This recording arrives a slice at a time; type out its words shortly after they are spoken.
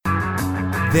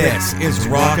This is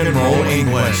Rock and Roll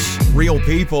English. Real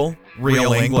people,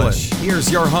 real English.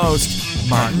 Here's your host,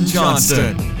 Martin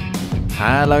Johnston.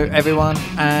 Hello everyone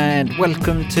and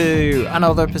welcome to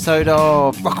another episode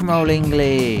of Rock and Roll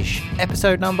English.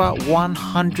 Episode number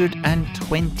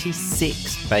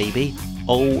 126, baby.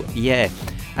 Oh yeah.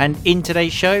 And in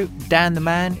today's show, Dan the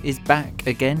Man is back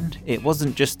again. It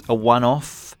wasn't just a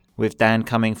one-off with Dan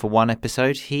coming for one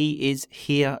episode. He is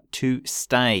here to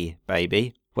stay,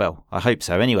 baby. Well, I hope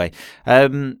so anyway.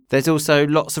 There's also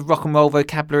lots of rock and roll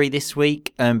vocabulary this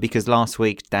week because last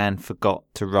week Dan forgot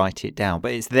to write it down.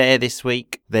 But it's there this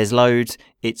week. There's loads.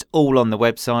 It's all on the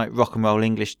website,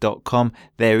 rockandrollenglish.com.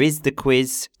 There is the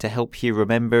quiz to help you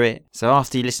remember it. So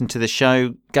after you listen to the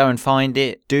show, go and find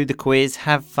it, do the quiz,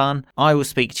 have fun. I will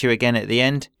speak to you again at the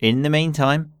end. In the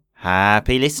meantime,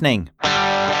 happy listening.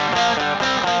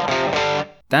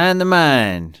 Dan the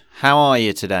Man, how are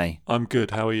you today? I'm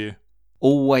good. How are you?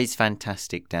 Always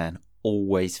fantastic, Dan.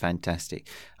 Always fantastic.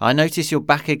 I notice you're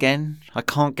back again. I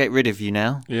can't get rid of you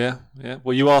now. Yeah.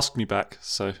 Well, you asked me back,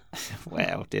 so.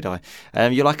 Well, did I?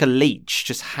 You're like a leech,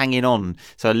 just hanging on.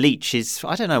 So a leech is,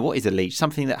 I don't know, what is a leech?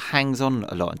 Something that hangs on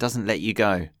a lot and doesn't let you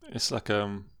go. It's like,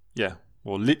 well,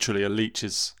 literally a leech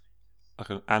is like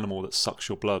an animal that sucks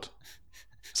your blood.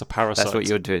 It's a parasite. That's what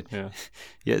you're doing. Yeah.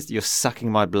 Yes, you're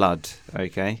sucking my blood,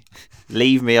 okay?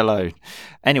 Leave me alone.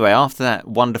 Anyway, after that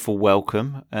wonderful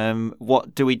welcome,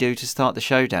 what do we do to start the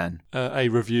show, Dan? A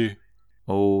review.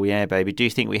 Oh, yeah, baby. Do you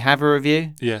think we have a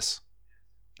review? Yes.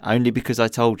 Only because I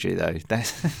told you, though.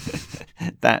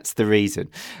 That's the reason.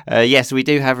 Yes, we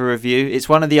do have a review. It's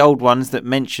one of the old ones that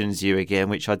mentions you again,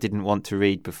 which I didn't want to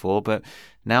read before, but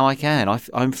now I can.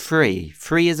 I'm free.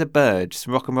 Free as a bird.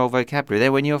 Some rock and roll vocabulary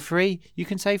there. When you're free, you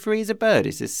can say free as a bird.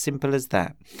 It's as simple as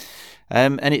that.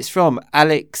 And it's from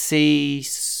Alexei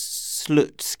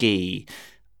Slutsky.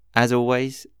 As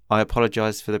always, I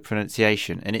apologise for the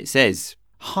pronunciation. And it says,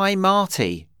 "Hi,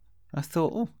 Marty." I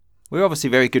thought, we're obviously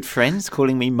very good friends,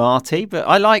 calling me Marty, but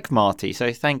I like Marty,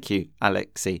 so thank you,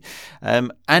 Alexei.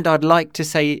 And I'd like to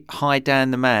say hi,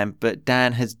 Dan the Man, but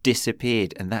Dan has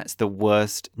disappeared, and that's the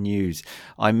worst news.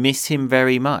 I miss him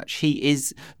very much. He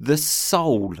is the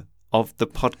soul of the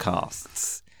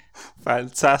podcasts.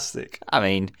 Fantastic. I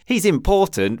mean, he's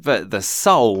important, but the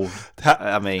soul,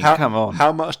 come on.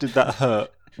 How much did that hurt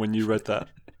when you read that?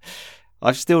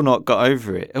 I've still not got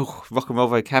over it. Oh, rock and roll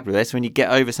vocabulary. That's when you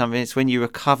get over something. It's when you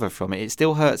recover from it. It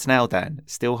still hurts now, Dan. It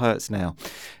still hurts now.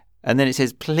 And then it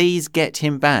says, please get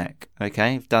him back.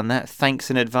 Okay, I've done that.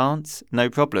 Thanks in advance. No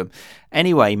problem.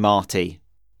 Anyway, Marty.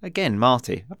 Again,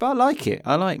 Marty. But I like it.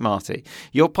 I like Marty.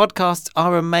 Your podcasts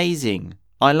are amazing.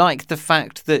 I like the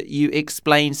fact that you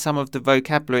explain some of the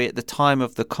vocabulary at the time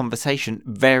of the conversation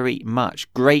very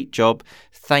much. Great job.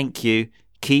 Thank you.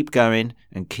 Keep going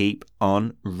and keep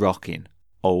on rocking.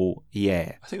 Oh,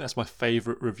 yeah. I think that's my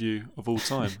favourite review of all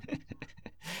time.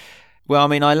 Well, I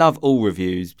mean, I love all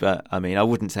reviews, but I mean, I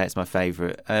wouldn't say it's my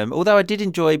favourite. Although I did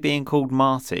enjoy being called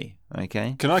Marty,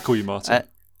 okay? Can I call you Marty?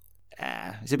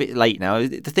 It's a bit late now.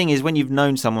 The thing is, when you've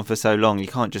known someone for so long, you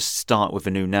can't just start with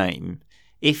a new name.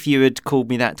 If you had called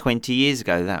me that 20 years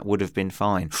ago, that would have been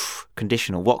fine.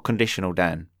 Conditional. What conditional,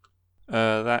 Dan?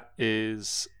 That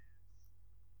is...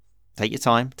 Take your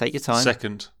time.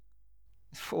 Second.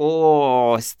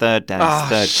 Oh, it's third, Dan. It's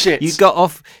third. Shit. You got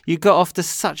off to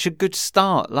such a good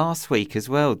start last week as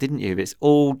well, didn't you? It's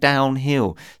all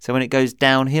downhill. So when it goes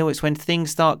downhill, it's when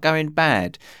things start going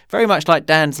bad. Very much like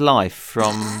Dan's life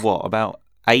from, about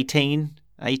 18?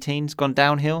 18's gone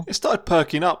downhill? It started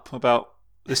perking up about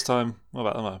this time,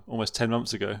 almost 10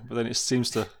 months ago. But then it seems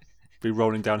to be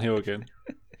rolling downhill again.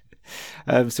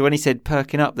 So when he said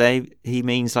perking up there, he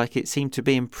means like it seemed to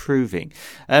be improving.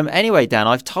 Anyway, Dan,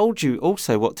 I've told you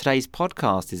also what today's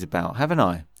podcast is about, haven't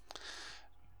I?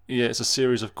 Yeah, it's a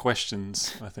series of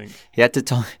questions, I think. He had to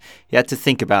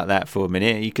think about that for a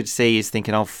minute. You could see he's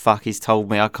thinking, oh, fuck, he's told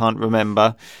me, I can't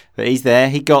remember. But he's there.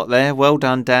 He got there. Well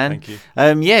done, Dan. Thank you.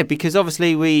 Yeah, because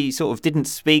obviously we sort of didn't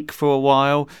speak for a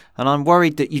while, and I'm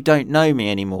worried that you don't know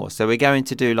me anymore. So we're going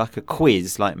to do like a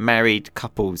quiz, like married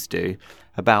couples do,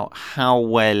 about how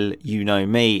well you know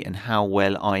me and how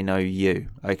well I know you.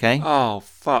 Okay? Oh,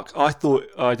 fuck. I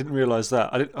didn't realise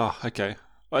that. Okay.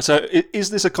 Right, so is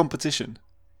this a competition?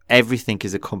 Everything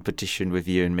is a competition with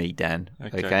you and me, Dan.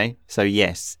 Okay? So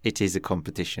yes, it is a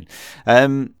competition.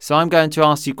 So I'm going to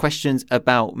ask you questions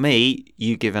about me.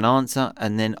 You give an answer,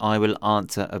 and then I will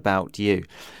answer about you.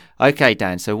 Okay,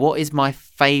 Dan. So what is my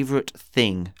favourite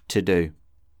thing to do?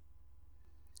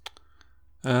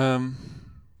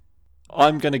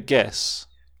 I'm going to guess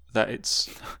that it's...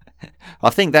 I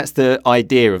think that's the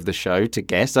idea of the show, to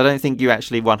guess. I don't think you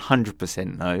actually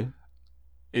 100% know.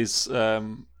 is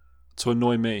to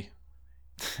annoy me.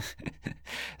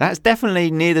 That's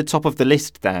definitely near the top of the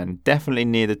list, Dan. Definitely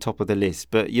near the top of the list,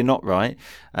 but you're not right.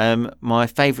 My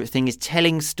favourite thing is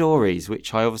telling stories,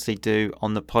 which I obviously do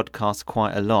on the podcast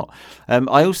quite a lot.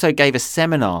 I also gave a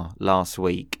seminar last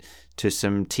week to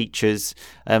some teachers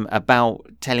about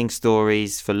telling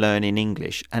stories for learning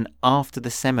English. And after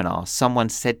the seminar, someone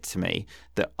said to me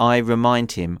that I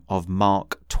remind him of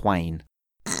Mark Twain.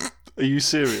 Are you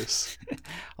serious?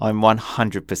 I'm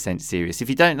 100% serious. If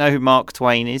you don't know who Mark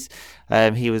Twain is,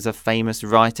 he was a famous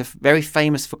writer, very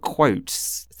famous for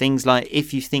quotes. Things like,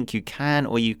 if you think you can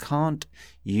or you can't,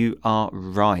 you are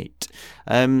right.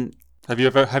 Have you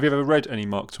ever read any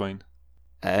Mark Twain?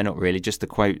 Not really, just the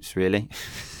quotes, really.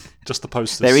 Just the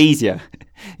posters. They're easier.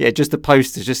 Yeah, just the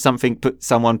posters, just something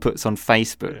someone puts on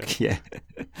Facebook. Yeah.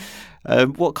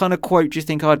 What kind of quote do you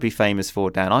think I'd be famous for,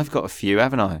 Dan? I've got a few,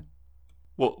 haven't I?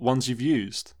 What ones you've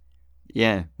used?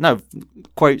 Yeah. No,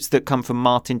 quotes that come from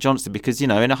Martin Johnston, because, in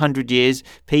 100 years,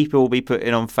 people will be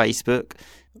putting on Facebook,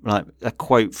 like a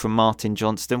quote from Martin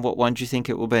Johnston. What one do you think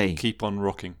it will be? Keep on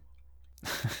rocking.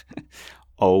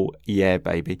 Oh, yeah,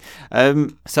 baby.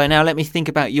 So now let me think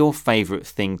about your favourite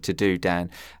thing to do, Dan.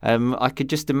 I could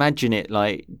just imagine it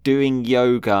like doing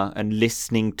yoga and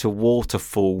listening to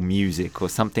waterfall music or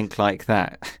something like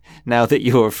that. Now that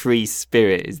you're a free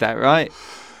spirit, is that right?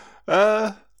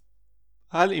 I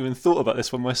hadn't even thought about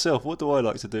this one myself. What do I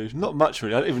like to do? Not much,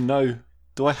 really. I don't even know.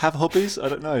 Do I have hobbies? I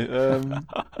don't know.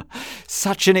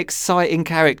 Such an exciting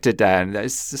character, Dan.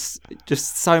 There's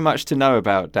just so much to know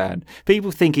about Dan.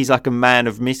 People think he's like a man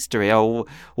of mystery. Oh,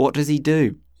 what does he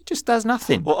do? He just does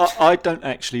nothing. Well, I don't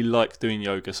actually like doing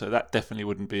yoga, so that definitely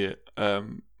wouldn't be it. I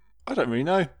don't really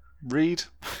know. Read.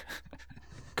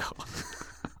 God.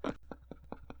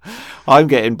 I'm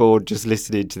getting bored just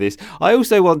listening to this. I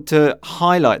also want to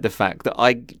highlight the fact that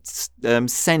I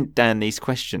sent Dan these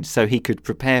questions so he could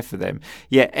prepare for them.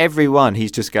 Yet every one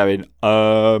he's just going,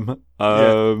 Yeah,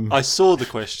 I saw the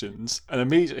questions and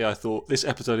immediately I thought this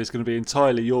episode is going to be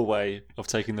entirely your way of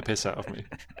taking the piss out of me.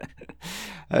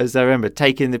 As I remember,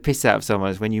 taking the piss out of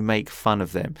someone is when you make fun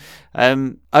of them.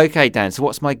 Okay, Dan, so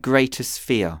what's my greatest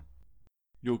fear?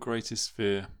 Your greatest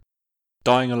fear?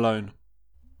 Dying alone.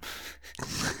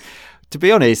 To be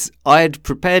honest, I had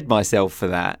prepared myself for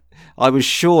that. I was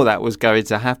sure that was going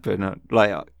to happen.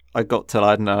 Like, I got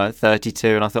to, 32,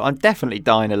 and I thought, I'm definitely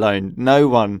dying alone. No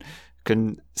one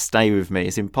can stay with me.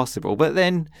 It's impossible. But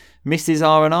then Mrs.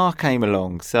 R&R came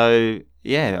along. So,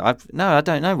 yeah, I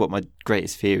don't know what my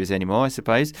greatest fear is anymore, I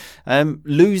suppose.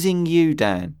 Losing you,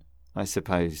 Dan, I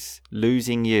suppose.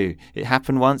 Losing you. It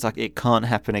happened once. It can't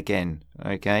happen again.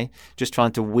 Okay? Just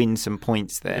trying to win some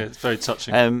points there. Yeah, it's very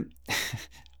touching.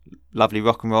 Lovely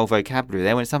rock and roll vocabulary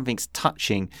there. When something's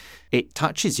touching, it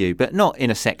touches you, but not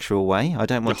in a sexual way. I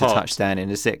don't want to touch Dan in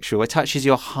a sexual way. It touches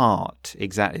your heart.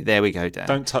 Exactly. There we go, Dan.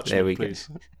 Don't touch me, please.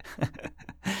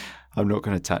 I'm not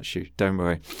going to touch you. Don't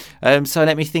worry. So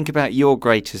let me think about your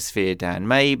greatest fear, Dan.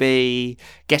 Maybe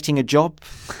getting a job?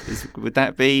 Would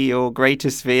that be your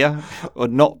greatest fear? Or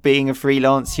not being a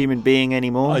freelance human being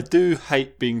anymore? I do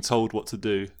hate being told what to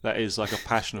do. That is like a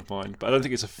passion of mine, but I don't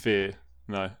think it's a fear.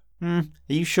 No. Are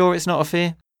you sure it's not a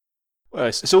fear? Well,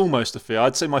 it's almost a fear.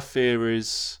 I'd say my fear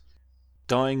is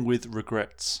dying with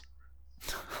regrets.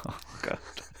 Oh, God.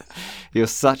 You're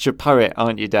such a poet,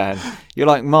 aren't you, Dan? You're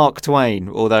like Mark Twain,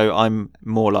 although I'm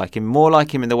more like him. More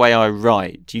like him in the way I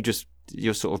write.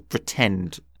 You sort of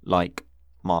pretend like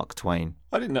Mark Twain.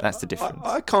 I didn't know. That's the difference.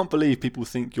 I can't believe people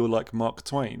think you're like Mark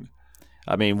Twain.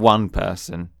 I mean, one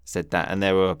person said that, and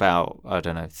there were about,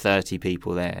 30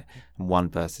 people there, and one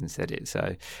person said it.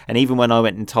 So, and even when I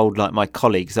went and told my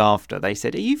colleagues after, they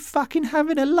said, "Are you fucking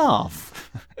having a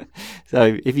laugh?"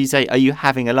 So, if you say, "Are you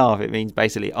having a laugh?" it means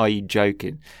basically, "Are you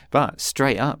joking?" But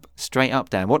straight up,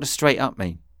 Dan. What does straight up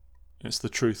mean? It's the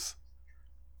truth.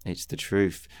 It's the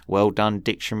truth. Well done,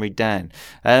 Dictionary Dan.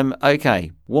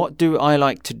 Okay, what do I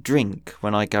like to drink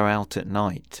when I go out at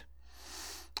night?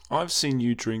 I've seen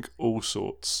you drink all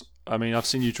sorts. I mean, I've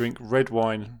seen you drink red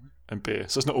wine and beer.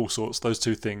 So it's not all sorts, those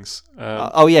two things.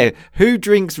 Oh, yeah. Who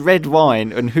drinks red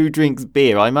wine and who drinks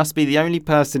beer? I must be the only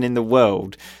person in the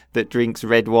world that drinks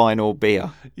red wine or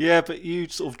beer. Yeah, but you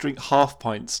sort of drink half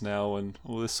pints now and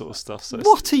all this sort of stuff. So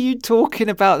what are you talking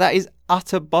about? That is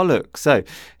utter bollocks. So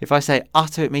if I say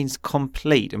utter, it means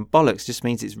complete, and bollocks just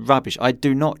means it's rubbish. I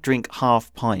do not drink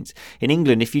half pints. In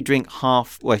England, if you drink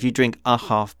a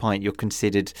half pint, you're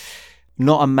considered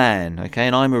not a man, okay?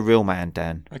 And I'm a real man,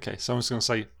 Dan. Okay, so I'm just going to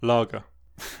say lager.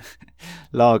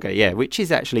 Lager, yeah, which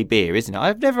is actually beer, isn't it?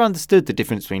 I've never understood the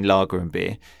difference between lager and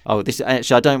beer. Oh, this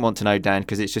actually, I don't want to know, Dan,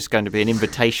 because it's just going to be an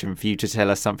invitation for you to tell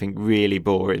us something really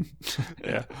boring.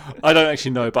 Yeah, I don't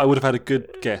actually know, but I would have had a good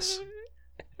guess.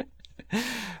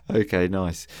 Okay,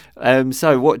 nice.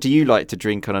 So what do you like to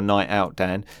drink on a night out,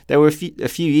 Dan? There were a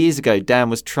few years ago, Dan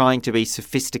was trying to be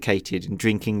sophisticated and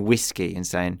drinking whiskey and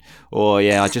saying, oh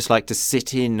yeah, I just like to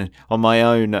sit in on my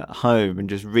own at home and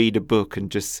just read a book and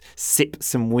just sip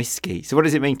some whiskey. So what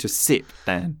does it mean to sip,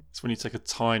 Dan? It's when you take a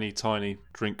tiny, tiny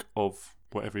drink of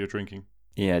whatever you're drinking.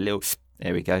 Yeah,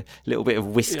 there we go. A little bit of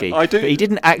whiskey. Yeah, I do. But he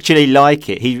didn't actually like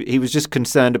it. He was just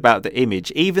concerned about the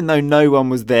image. Even though no one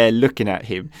was there looking at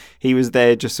him, he was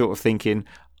there just sort of thinking,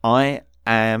 I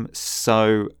am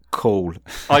so cool.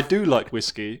 I do like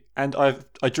whiskey, and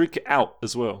I drink it out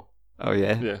as well. Oh,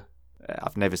 yeah? Yeah.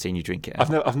 I've never seen you drink it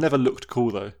out. I've never looked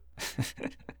cool, though.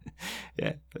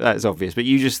 Yeah, that's obvious. But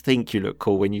you just think you look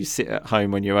cool when you sit at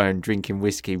home on your own drinking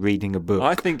whiskey, reading a book.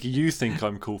 I think you think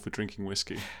I'm cool for drinking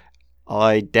whiskey.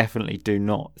 I definitely do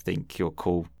not think you're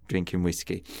cool drinking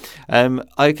whiskey.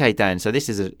 Okay, Dan, so this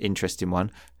is an interesting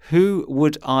one. Who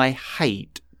would I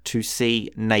hate to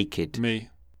see naked? Me.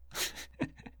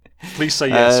 Please say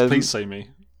yes. Please say me.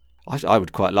 I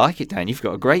would quite like it, Dan. You've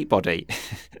got a great body.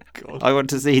 God. I want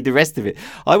to see the rest of it.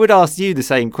 I would ask you the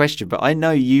same question, but I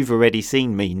know you've already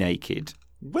seen me naked.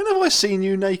 When have I seen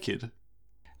you naked?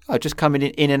 I just coming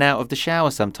in and out of the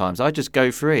shower sometimes. I just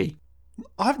go free.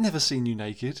 I've never seen you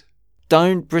naked.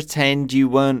 Don't pretend you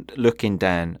weren't looking,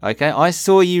 Dan, okay? I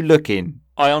saw you looking.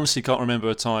 I honestly can't remember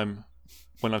a time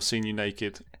when I've seen you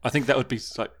naked. I think that would be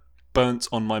like burnt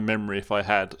on my memory if I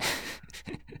had.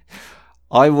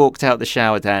 I walked out the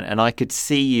shower, Dan, and I could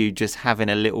see you just having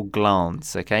a little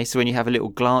glance, okay? So when you have a little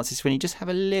glance, it's when you just have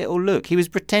a little look. He was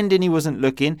pretending he wasn't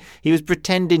looking. He was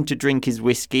pretending to drink his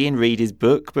whiskey and read his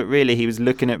book, but really he was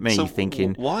looking at me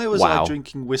thinking, why was wow. I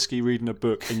drinking whiskey, reading a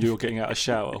book, and you were getting out a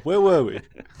shower? Where were we?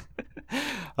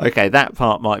 Okay, that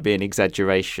part might be an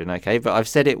exaggeration, okay? But I've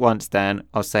said it once, Dan.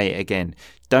 I'll say it again.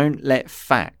 Don't let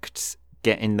facts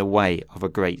get in the way of a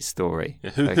great story. Yeah,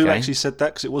 who actually said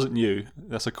that? Because it wasn't you.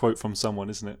 That's a quote from someone,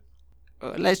 isn't it?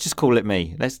 Let's just call it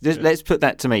me. Let's put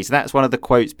that to me. So that's one of the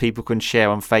quotes people can share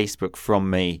on Facebook from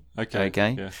me.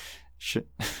 Okay.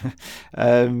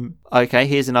 Yeah. Okay,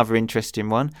 here's another interesting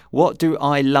one. What do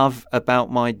I love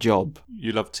about my job?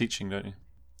 You love teaching, don't you?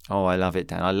 Oh, I love it,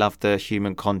 Dan. I love the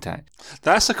human contact.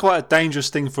 That's quite a dangerous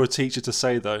thing for a teacher to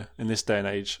say, though, in this day and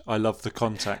age. I love the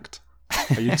contact.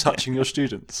 Are you touching your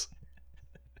students?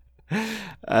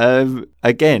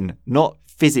 Again, not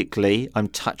physically. I'm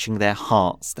touching their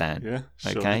hearts, Dan. Yeah,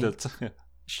 sure. Okay.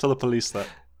 Tell the police that.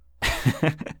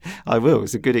 I will.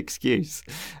 It's a good excuse.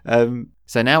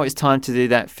 So now it's time to do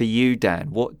that for you, Dan.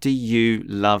 What do you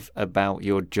love about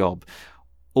your job?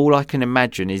 All I can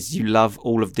imagine is you love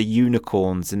all of the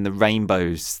unicorns and the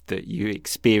rainbows that you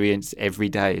experience every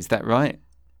day. Is that right?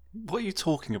 What are you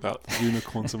talking about?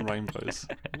 Unicorns and rainbows?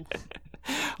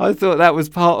 I thought that was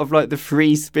part of like the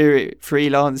free spirit,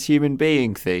 freelance human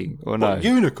being thing, or no? What,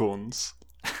 unicorns?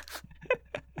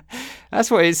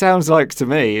 That's what it sounds like to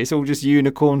me. It's all just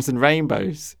unicorns and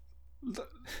rainbows.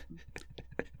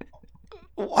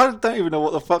 I don't even know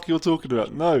what the fuck you're talking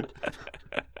about. No.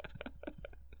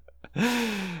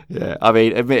 Yeah, I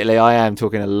mean, admittedly, I am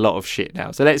talking a lot of shit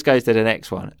now. So let's go to the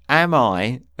next one. Am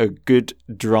I a good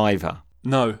driver?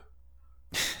 No.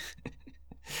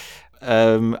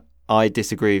 I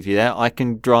disagree with you there. I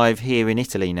can drive here in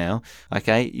Italy now.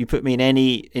 Okay, you put me in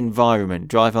any environment,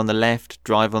 drive on the left,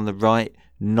 drive on the right,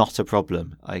 not a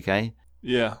problem. Okay.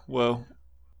 Yeah. Well,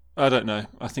 I don't know.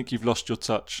 I think you've lost your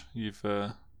touch.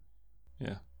 Yeah.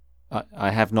 I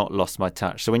have not lost my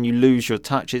touch. So when you lose your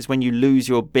touch, it's when you lose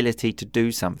your ability to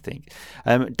do something.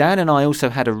 Dan and I also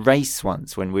had a race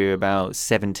once when we were about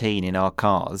 17 in our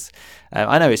cars.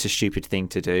 I know it's a stupid thing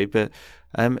to do, but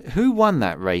who won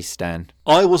that race, Dan?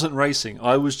 I wasn't racing.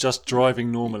 I was just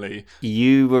driving normally.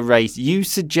 You were racing. You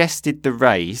suggested the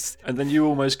race. And then you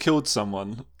almost killed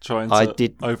someone trying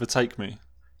to overtake me.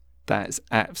 That's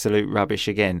absolute rubbish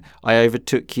again. I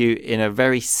overtook you in a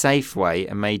very safe way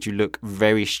and made you look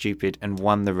very stupid and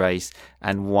won the race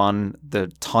and won the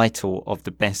title of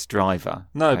the best driver.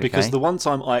 No, because the one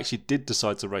time I actually did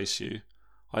decide to race you,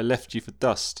 I left you for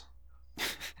dust.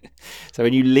 So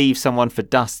when you leave someone for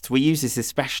dust, we use this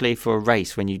especially for a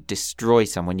race when you destroy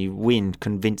someone, you win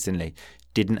convincingly.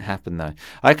 Didn't happen though.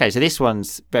 Okay, so this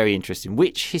one's very interesting.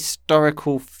 Which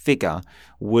historical figure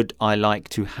would I like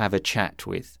to have a chat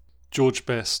with? George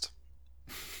Best.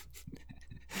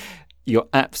 You're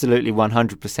absolutely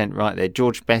 100% right there.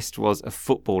 George Best was a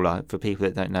footballer, for people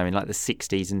that don't know, in like the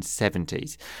 60s and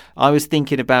 70s. I was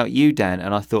thinking about you, Dan,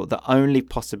 and I thought the only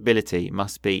possibility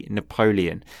must be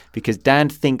Napoleon, because Dan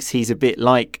thinks he's a bit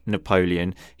like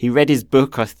Napoleon. He read his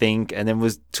book, I think, and then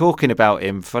was talking about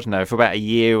him for, I don't know, for about a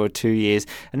year or 2 years.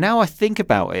 And now I think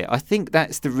about it, I think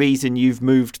that's the reason you've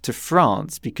moved to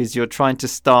France, because you're trying to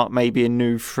start maybe a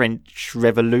new French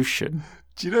Revolution.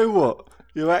 Do you know what?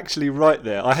 You're actually right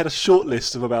there. I had a short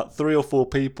list of about 3 or 4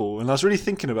 people, and I was really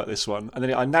thinking about this one, and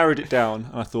then I narrowed it down,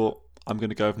 and I thought, I'm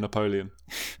going to go with Napoleon.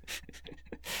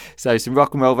 So some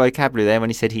rock and roll vocabulary there when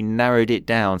he said he narrowed it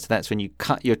down. So that's when you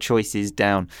cut your choices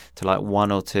down to like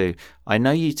 1 or 2. I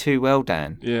know you too well,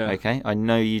 Dan. Yeah. Okay, I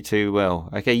know you too well.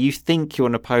 Okay, you think you're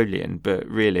Napoleon, but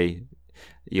really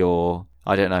you're,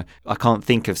 I don't know. I can't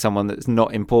think of someone that's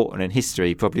not important in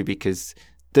history, probably because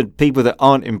the people that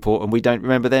aren't important, we don't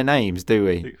remember their names, do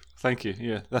we? Thank you.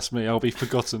 Yeah, that's me. I'll be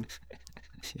forgotten.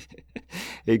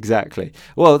 Exactly.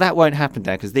 Well, that won't happen,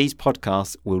 Dan, because these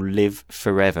podcasts will live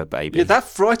forever, baby. Yeah, that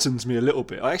frightens me a little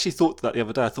bit. I actually thought that the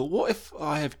other day. I thought, what if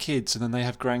I have kids and then they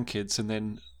have grandkids and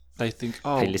then they think,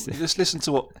 oh, Hey, let's listen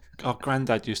to what our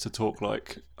granddad used to talk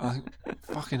like. I think,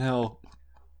 fucking hell.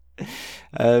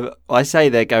 I say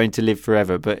they're going to live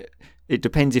forever, but it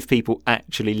depends if people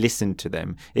actually listen to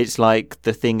them. It's like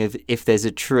the thing of if there's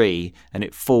a tree and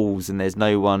it falls and there's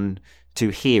no one to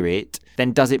hear it,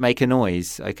 then does it make a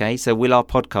noise? Okay, so will our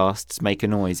podcasts make a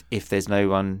noise if there's no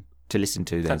one to listen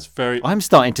to them? That's very... I'm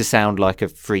starting to sound like a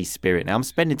free spirit now. I'm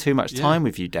spending too much time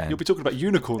with you, Dan. You'll be talking about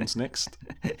unicorns next.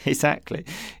 Exactly.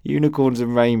 Unicorns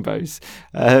and rainbows.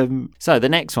 So the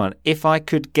next one. If I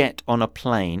could get on a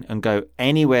plane and go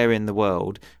anywhere in the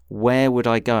world, where would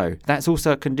I go? That's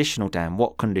also a conditional, Dan.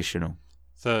 What conditional?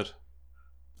 3rd.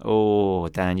 Oh,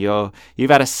 Dan, you've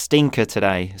had a stinker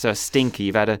today. So a stinker.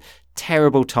 You've had a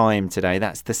terrible time today.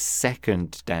 That's the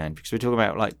 2nd, Dan, because we're talking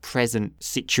about like present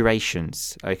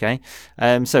situations. Okay.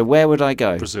 So where would I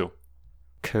go? Brazil.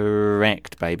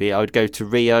 Correct, baby. I would go to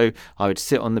Rio. I would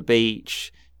sit on the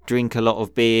beach, drink a lot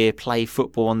of beer, play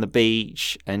football on the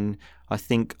beach, and I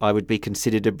think I would be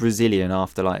considered a Brazilian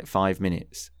after like 5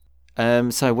 minutes.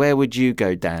 So where would you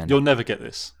go, Dan? You'll never get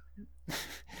this.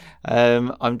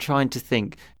 I'm trying to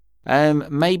think.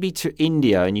 Maybe to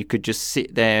India, and you could just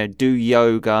sit there, do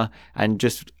yoga, and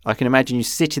just, I can imagine you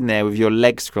sitting there with your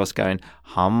legs crossed going,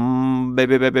 hum,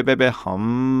 baby, baby, baby,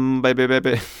 hum, baby,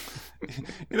 baby.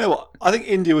 You know what? I think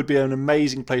India would be an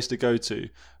amazing place to go to,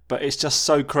 but it's just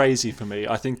so crazy for me.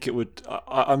 I think it would,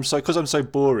 because I'm so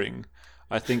boring,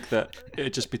 I think that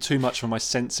it'd just be too much for my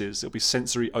senses. It'll be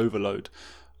sensory overload.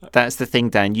 That's the thing,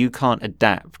 Dan. You can't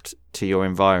adapt to your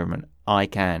environment. I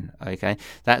can, okay?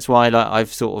 That's why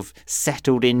I've sort of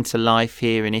settled into life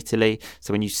here in Italy.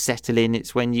 So when you settle in,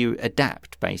 it's when you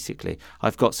adapt, basically.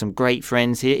 I've got some great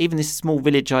friends here. Even this small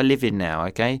village I live in now,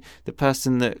 okay? The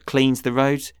person that cleans the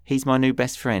roads, he's my new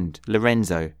best friend,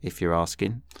 Lorenzo, if you're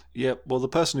asking. Yeah, well, the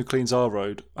person who cleans our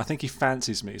road, I think he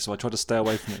fancies me, so I try to stay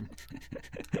away from him.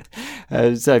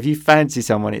 So if you fancy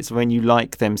someone, it's when you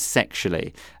like them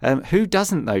sexually. Who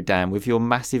doesn't, though, Dan, with your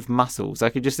massive muscles? I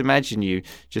could just imagine you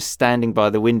just standing by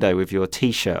the window with your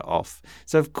T-shirt off.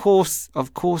 So of course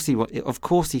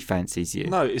he fancies you.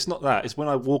 No, it's not that. It's when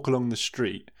I walk along the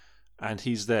street and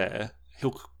he's there,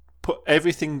 he'll put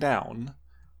everything down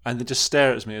and then just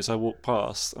stare at me as I walk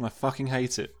past, and I fucking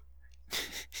hate it.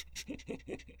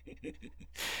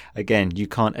 Again, you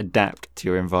can't adapt to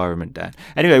your environment, Dan.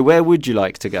 Anyway, where would you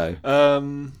like to go?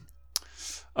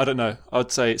 I don't know.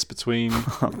 I'd say it's between...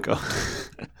 Oh, God.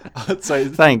 I'd say...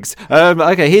 Thanks.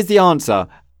 Okay, here's the answer.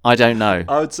 I don't know.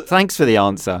 Thanks for the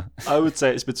answer. I would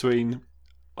say it's between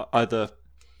either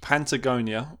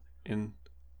Patagonia in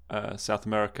South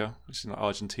America, which is in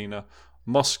Argentina,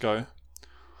 Moscow,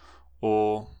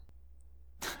 or...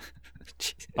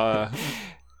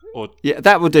 Yeah,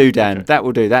 that will do, Dan. Okay. That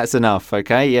will do. That's enough,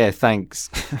 okay? Yeah, thanks.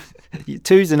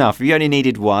 2's enough. You only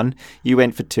needed 1. You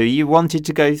went for 2. You wanted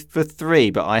to go for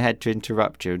 3, but I had to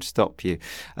interrupt you and stop you.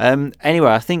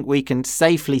 Anyway, I think we can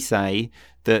safely say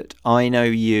that I know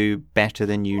you better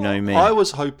than you know me. I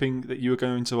was hoping that you were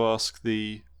going to ask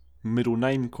the middle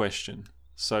name question.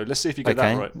 So let's see if you get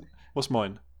that right. What's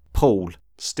mine? Paul.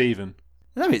 Stephen.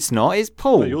 No, it's not. It's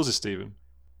Paul. No, yours is Stephen.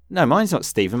 No, mine's not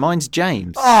Stephen. Mine's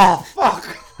James. Oh,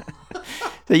 fuck.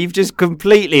 So you've just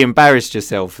completely embarrassed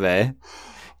yourself there.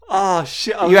 Oh,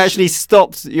 shit. You actually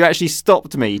stopped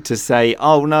me to say,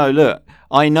 oh, no, look,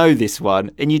 I know this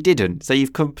one. And you didn't. So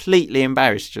you've completely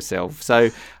embarrassed yourself.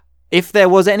 So if there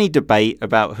was any debate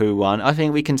about who won, I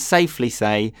think we can safely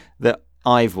say that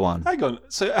I've won. Hang on.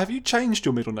 So have you changed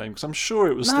your middle name? Because I'm sure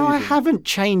it was No, Stephen. I haven't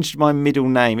changed my middle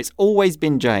name. It's always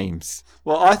been James.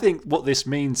 Well, I think what this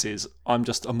means is I'm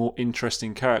just a more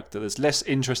interesting character. There's less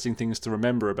interesting things to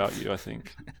remember about you, I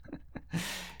think.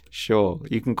 Sure,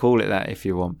 you can call it that if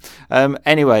you want.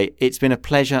 Anyway, it's been a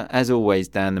pleasure as always,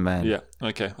 Dan the Man. Yeah,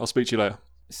 okay. I'll speak to you later.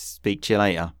 Speak to you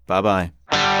later. Bye-bye.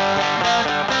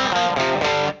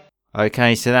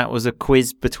 Okay, so that was a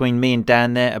quiz between me and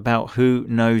Dan there about who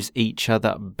knows each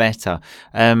other better.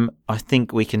 I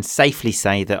think we can safely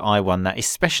say that I won that,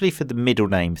 especially for the middle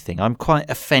name thing. I'm quite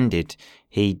offended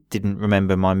he didn't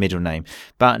remember my middle name.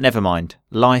 But never mind.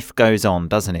 Life goes on,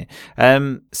 doesn't it?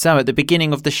 So at the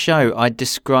beginning of the show, I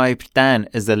described Dan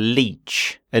as a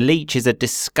leech. A leech is a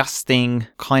disgusting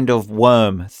kind of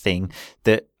worm thing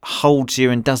that holds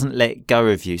you and doesn't let go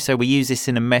of you. So we use this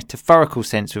in a metaphorical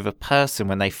sense with a person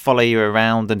when they follow you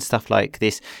around and stuff like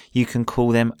this. You can call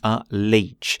them a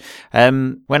leech.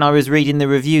 When I was reading the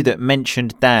review that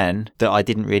mentioned Dan that I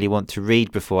didn't really want to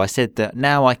read before, I said that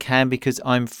now I can because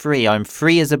I'm free. I'm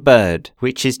free as a bird,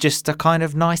 which is just a kind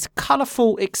of nice,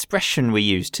 colourful expression we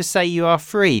use to say you are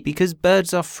free, because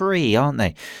birds are free, aren't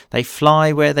they? They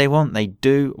fly where they want. They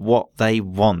do what they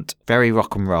want. Very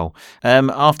rock and roll.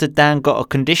 After Dan got a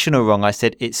conditional wrong, I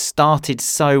said it started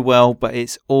so well, but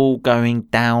it's all going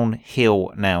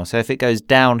downhill now. So if it goes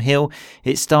downhill,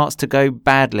 it starts to go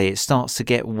badly. It starts to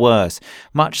get worse.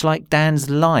 Much like Dan's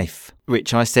life,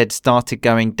 which I said started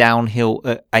going downhill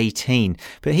at 18.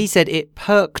 But he said it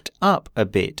perked up a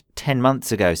bit 10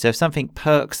 months ago. So if something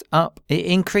perks up, it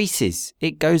increases.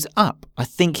 It goes up. I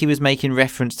think he was making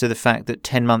reference to the fact that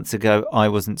 10 months ago I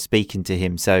wasn't speaking to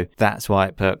him. So that's why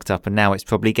it perked up. And now it's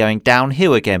probably going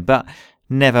downhill again. But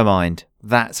never mind.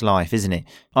 That's life, isn't it?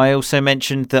 I also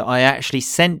mentioned that I actually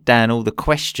sent Dan all the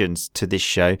questions to this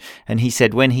show, and he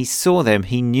said when he saw them,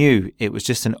 he knew it was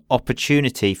just an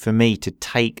opportunity for me to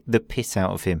take the piss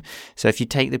out of him. So if you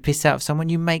take the piss out of someone,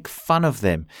 you make fun of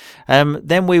them.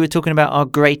 Then we were talking about our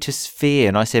greatest fear,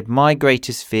 and I said my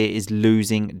greatest fear is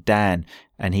losing Dan.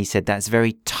 And he said that's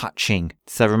very touching.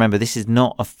 So remember, this is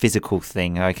not a physical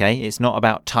thing, okay? It's not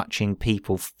about touching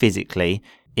people physically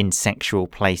in sexual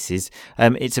places.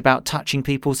 It's about touching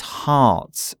people's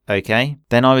hearts, okay?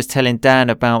 Then I was telling Dan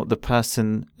about the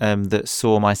person that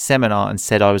saw my seminar and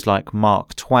said I was like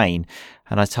Mark Twain.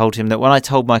 And I told him that when I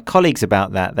told my colleagues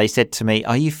about that, they said to me,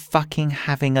 "Are you fucking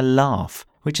having a laugh?"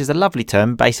 Which is a lovely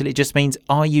term. Basically, it just means,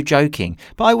 are you joking?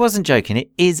 But I wasn't joking.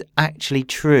 It is actually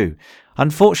true.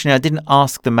 Unfortunately, I didn't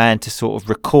ask the man to sort of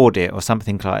record it or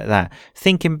something like that.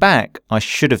 Thinking back, I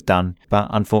should have done, but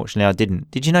unfortunately I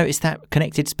didn't. Did you notice that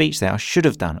connected speech there? I should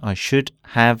have done. I should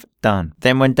have done.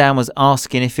 Then when Dan was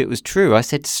asking if it was true, I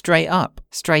said straight up.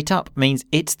 Straight up means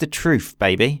it's the truth,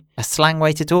 baby. A slang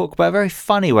way to talk, but a very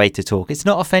funny way to talk. It's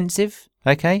not offensive.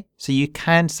 Okay, so you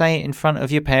can say it in front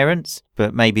of your parents,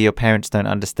 but maybe your parents don't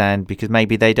understand because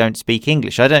maybe they don't speak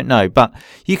English. I don't know, but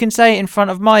you can say it in front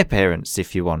of my parents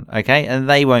if you want, okay, and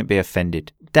they won't be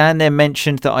offended. Dan then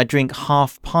mentioned that I drink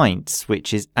half pints,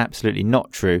 which is absolutely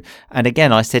not true. And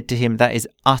again, I said to him that is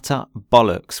utter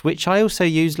bollocks, which I also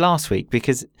used last week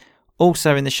because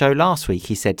also in the show last week,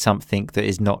 he said something that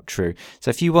is not true. So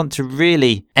if you want to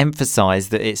really emphasize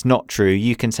that it's not true,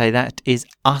 you can say that is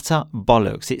utter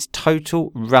bollocks. It's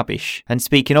total rubbish. And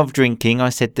speaking of drinking, I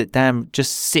said that Dan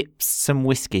just sips some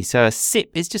whiskey. So a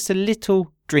sip is just a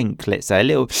little drink, let's say. A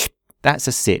little, that's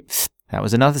a sip. That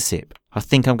was another sip. I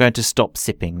think I'm going to stop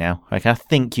sipping now. Okay, I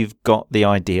think you've got the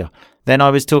idea. Then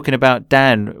I was talking about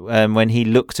Dan when he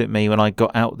looked at me when I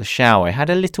got out of the shower. I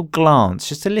had a little glance,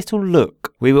 just a little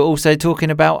look. We were also talking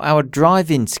about our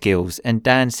driving skills, and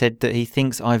Dan said that he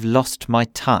thinks I've lost my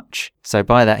touch. So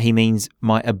by that he means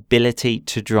my ability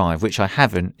to drive, which I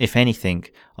haven't. If anything,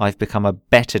 I've become a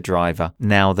better driver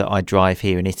now that I drive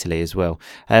here in Italy as well.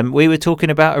 We were talking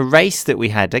about a race that we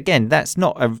had. Again, that's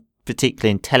not a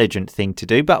particularly intelligent thing to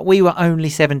do, but we were only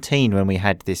 17 when we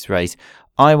had this race.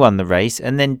 I won the race,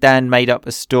 and then Dan made up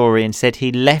a story and said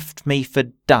he left me for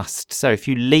dust. So if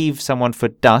you leave someone for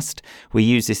dust, we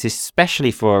use this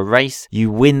especially for a race, you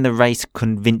win the race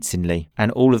convincingly.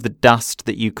 And all of the dust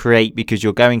that you create because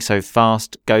you're going so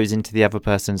fast goes into the other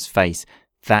person's face.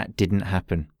 That didn't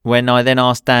happen. When I then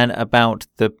asked Dan about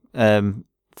the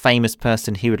famous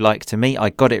person he would like to meet, I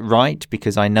got it right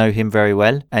because I know him very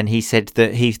well, and he said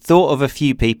that he thought of a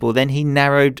few people, then he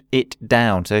narrowed it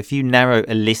down. So if you narrow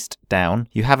a list down,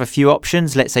 you have a few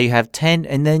options. Let's say you have 10,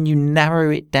 and then you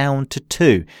narrow it down to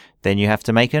 2. Then you have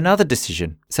to make another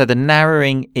decision. So the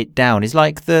narrowing it down is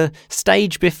like the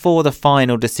stage before the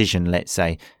final decision, let's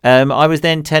say. I was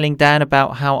then telling Dan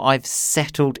about how I've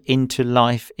settled into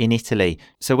life in Italy.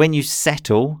 So when you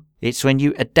settle, It's when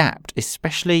you adapt,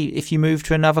 especially if you move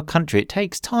to another country. It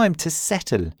takes time to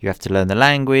settle. You have to learn the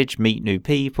language, meet new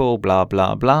people, blah,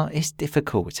 blah, blah. It's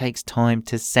difficult. It takes time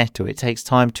to settle. It takes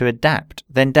time to adapt.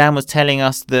 Then Dan was telling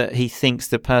us that he thinks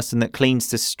the person that cleans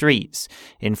the streets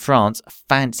in France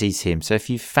fancies him. So if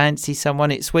you fancy someone,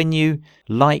 it's when you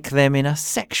like them in a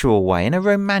sexual way, in a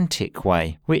romantic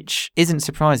way, which isn't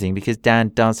surprising because Dan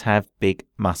does have big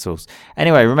muscles.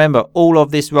 Anyway, remember, all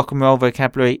of this rock and roll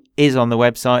vocabulary is on the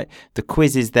website. The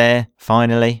quiz is there,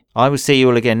 finally. I will see you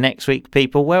all again next week,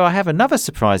 people, where I have another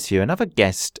surprise for you, another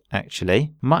guest,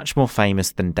 actually. Much more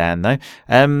famous than Dan, though.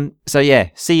 So yeah,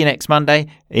 see you next Monday.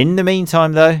 In the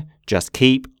meantime, though, just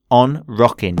keep on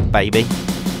rocking, baby.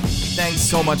 Thanks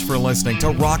so much for listening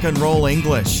to Rock and Roll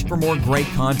English. For more great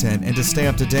content and to stay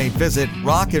up to date, visit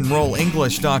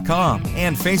rockandrollenglish.com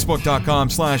and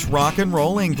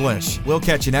facebook.com/rockandrollenglish. We'll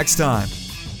catch you next time.